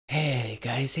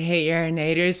Guys, hey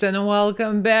Aeronators, and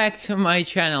welcome back to my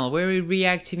channel where we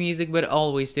react to music but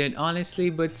always do it honestly.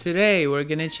 But today we're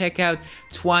gonna check out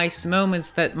twice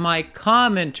moments that my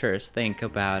commenters think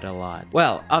about a lot.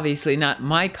 Well, obviously not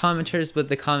my commenters, but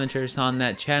the commenters on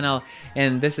that channel,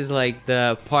 and this is like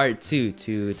the part 2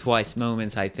 to twice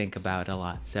moments I think about a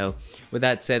lot. So with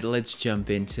that said, let's jump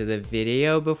into the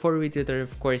video. Before we do that,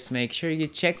 of course, make sure you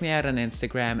check me out on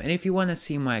Instagram, and if you want to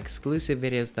see my exclusive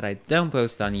videos that I don't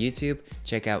post on YouTube,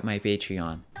 check out my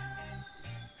Patreon.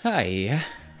 Hi.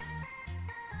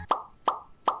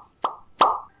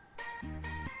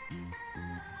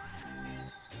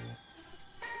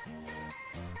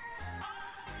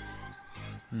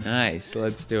 Nice,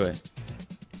 let's do it.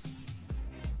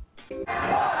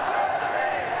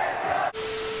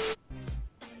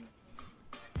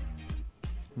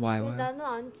 Why? 나는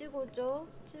안 찍어줘,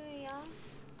 쯔이야.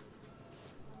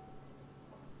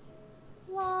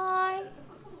 Why?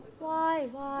 Why?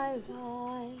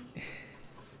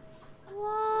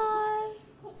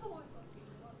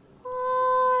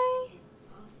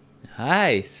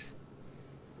 Nice.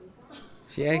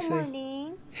 She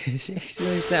actually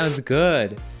sounds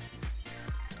good.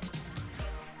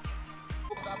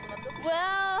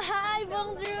 Wow, hi,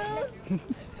 bonjour.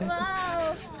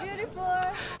 Wow,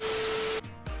 beautiful.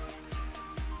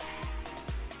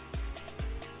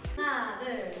 하나,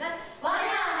 둘, 셋.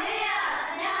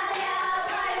 안녕하세요,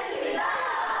 있습니다.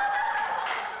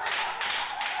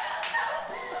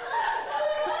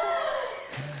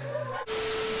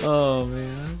 Oh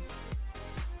man.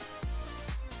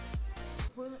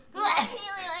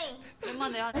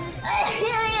 오랜만에 하네.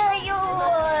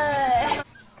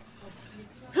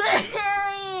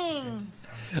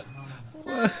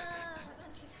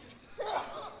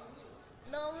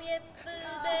 너무 예쁘대.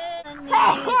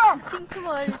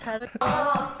 핑크머리 잘.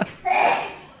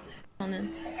 저는.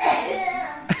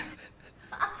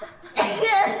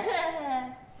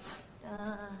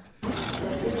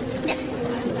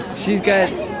 She's got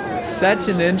such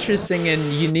an interesting and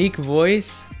unique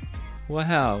voice.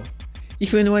 Wow.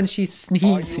 Even when she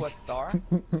sneezes. Are you a star?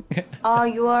 Oh,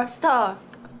 you are a star.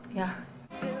 Yeah.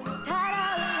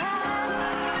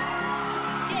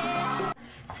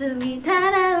 숨이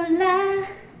달아올라.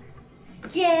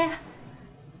 Yeah.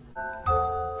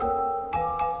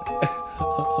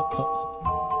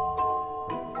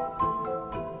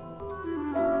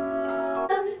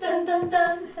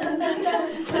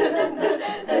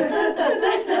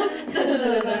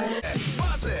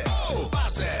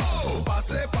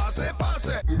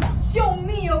 Show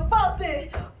me your body.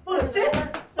 Buzz it.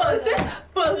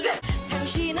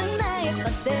 당신은 나의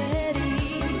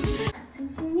배터리.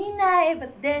 당신이 나의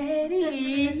배터리.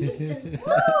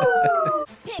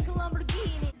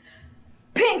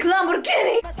 Pink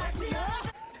Lamborghini.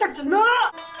 딱 좀 넣어.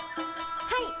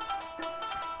 하이.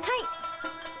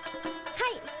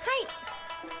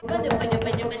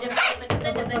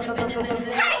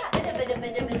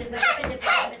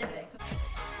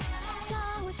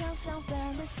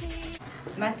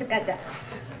 마트 가자.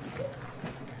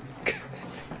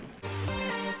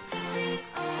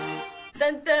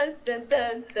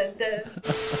 딴딴딴딴딴딴.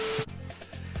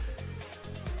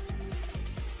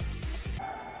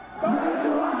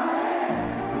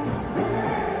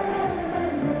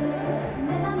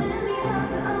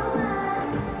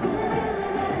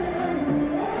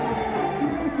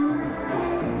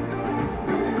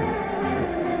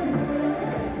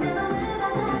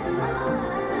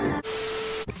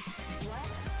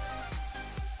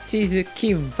 치즈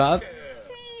김밥.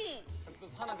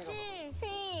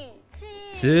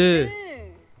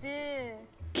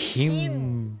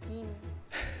 김.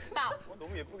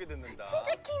 너무 예쁘게 듣는다.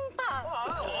 치즈김밥.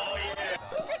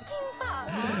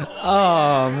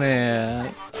 Oh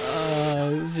man.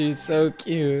 Oh, she's so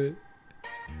cute.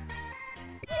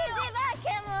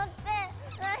 휴지밖에 못해.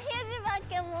 나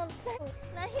휴지밖에 못해.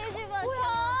 뭐야?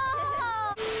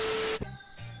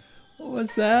 What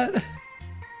was that?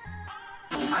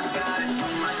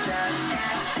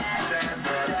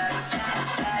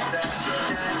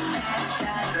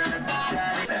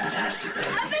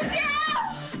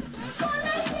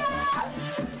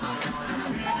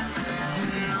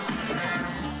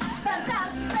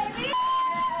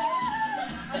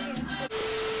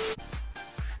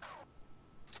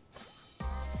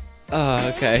 Oh,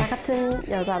 okay. 나 같은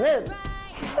여자는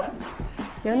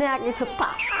연애하기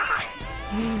좋다.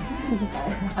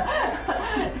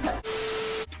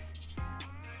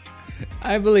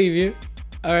 I believe you.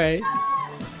 All right.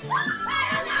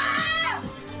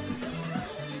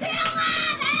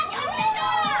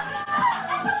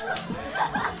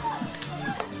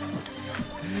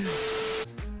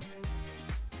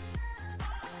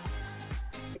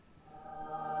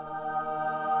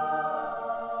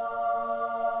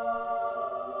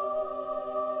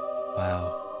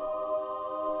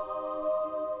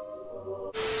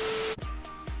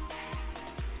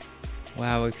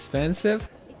 How expensive?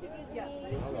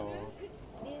 Hello.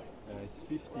 It's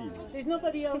 15. There's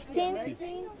nobody else. 15?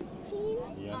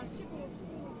 Yeah.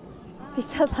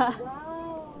 비싸다.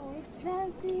 Wow,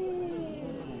 expensive.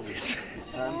 It's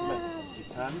handmade.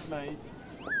 It's handmade.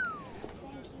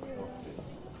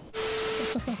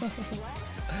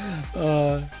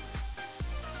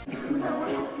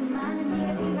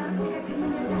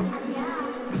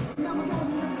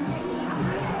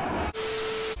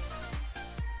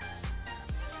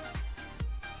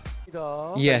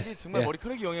 Yes, 이게 정말 yeah.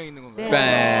 머리카락이 영향이 있는 건가요?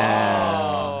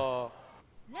 Bam.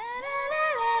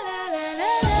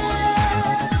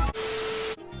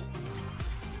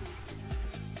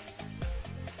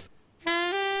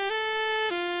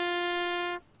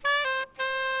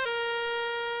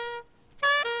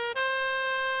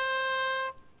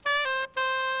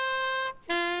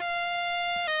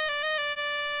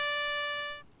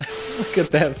 Look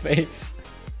at that face.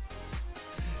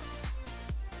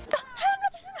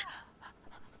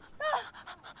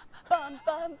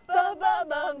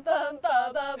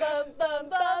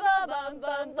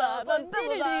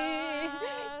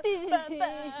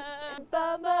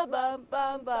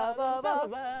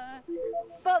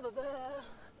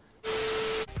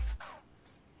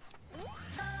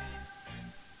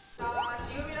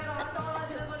 지금이라도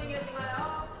합창하시는 분이 계신가요?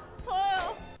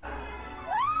 저요.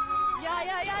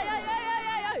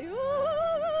 야야야야야야야야.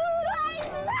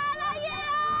 트와이스 사랑해요.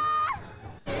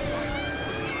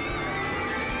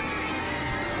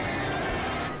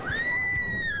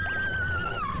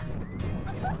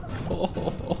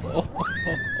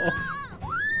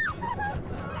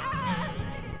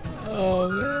 Oh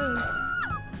man.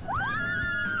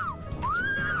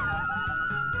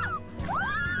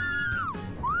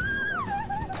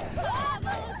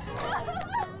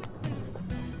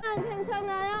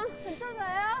 괜찮아요?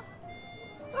 괜찮아요?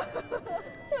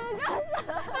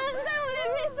 죽었어. 안돼 우리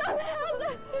미션해 안돼.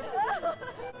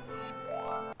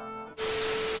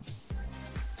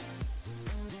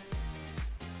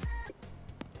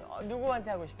 누구한테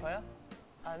하고 싶어요?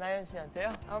 아, 나연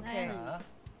씨한테요? 오케이.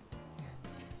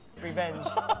 리벤지.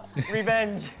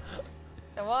 리벤지.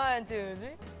 자, 원, 투,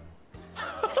 쓰리.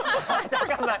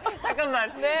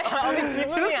 잠깐만. 네. 우리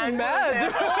기분이 안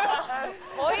좋으세요?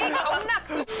 거의 경락.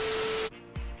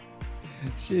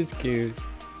 She's cute.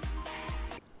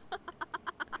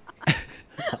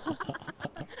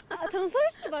 전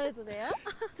솔직히 말해도 돼요?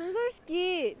 전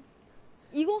솔직히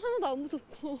이거 하나도 안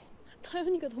무섭고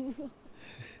다현이가 더 무서워.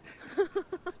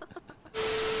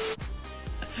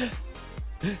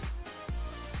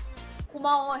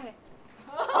 고마워해.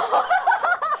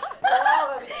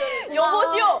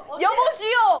 여보시오!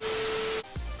 여보시오!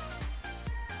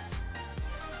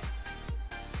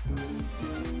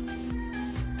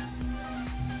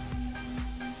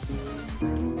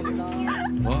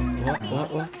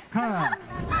 What?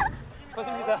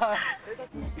 좋습니다.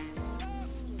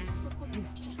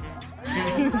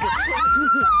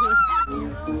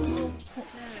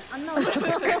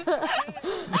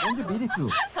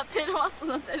 다 데려왔어,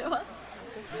 나 데려왔어.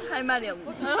 할 말이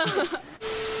없네.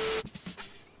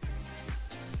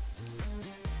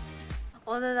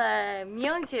 어느 날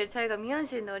저희가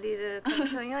미연실 놀이를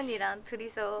정현이랑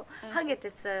둘이서 하게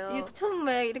됐어요.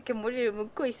 처음에 이렇게 머리를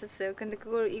묶고 있었어요. 근데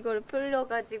이걸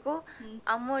풀려가지고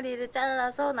앞머리를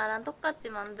잘라서 나랑 똑같이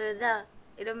만들자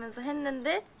이러면서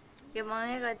했는데 이게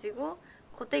망해가지고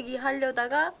고데기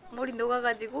하려다가 머리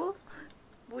녹아가지고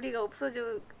머리가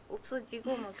없어지고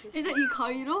막 그랬어요. 일단 이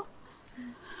가위로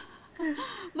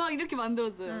막 이렇게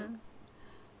만들었어요. 응.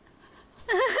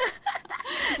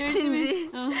 열심히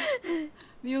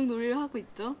미용 놀이를 하고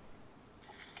있죠.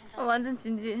 완전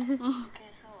진지해.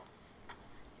 그래서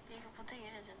이거 고데기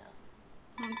해주나?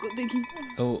 고데기.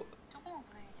 Oh, 조금만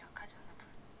고데기 약하잖아.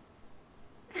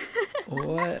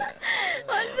 what?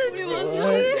 우리 완전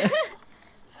What?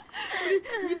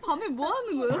 이 밤에 뭐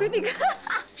하는 거야? 그니까.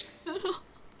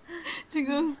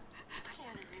 지금 어떻게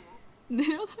해야 되지 이거?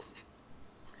 내려가지고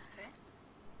네?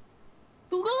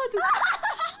 녹아가지고.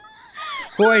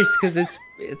 Of course, because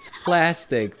it's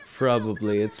plastic.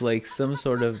 Probably it's like some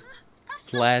sort of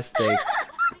plastic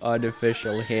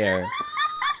artificial hair.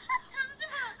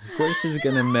 Of course, it's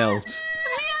gonna melt.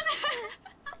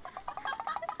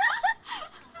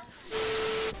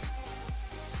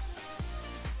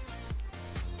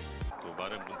 또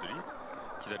많은 분들이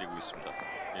기다리고 있습니다.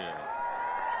 예.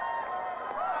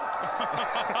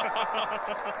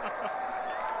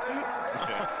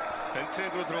 네.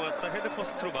 벤트랙으로 들어갔다 헤드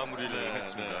퍼스트로 마무리를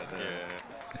했습니다. 예.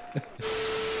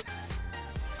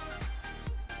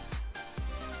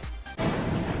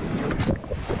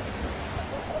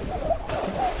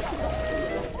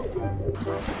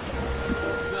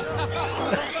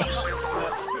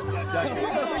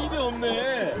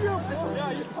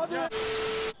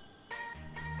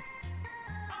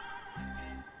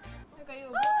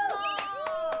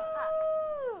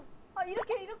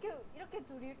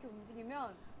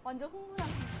 완전 흥분한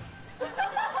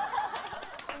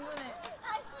흥분해.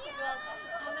 아 귀여워.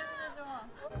 오늘 진짜 좋아.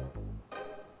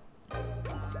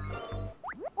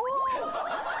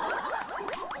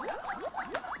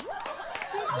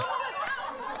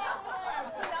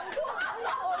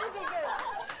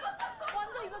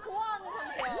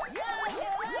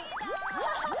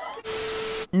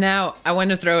 Now, I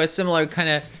want to throw a similar kind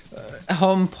of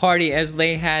home party as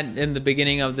they had in the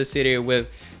beginning of the city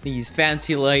with these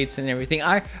fancy lights and everything.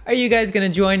 Are you guys gonna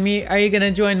join me? Are you gonna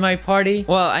join my party?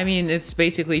 Well, I mean, it's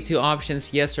basically two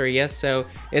options, yes or yes, so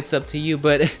it's up to you.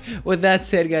 But with that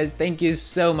said, guys, thank you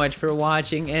so much for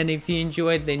watching, and if you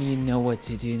enjoyed, then you know what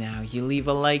to do now. You leave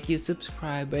a like, you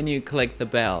subscribe, and you click the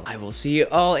bell. I will see you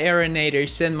all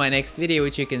Aaronators in my next video,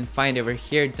 which you can find over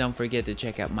here. Don't forget to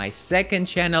check out my second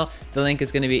channel. The link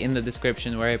is gonna be in the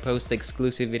description, where I post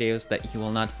exclusive videos that you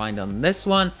will not find on this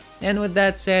one. And with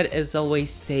that said, as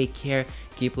always, take care,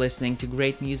 keep listening to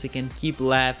great music, and keep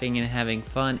laughing and having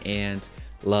fun, and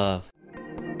love.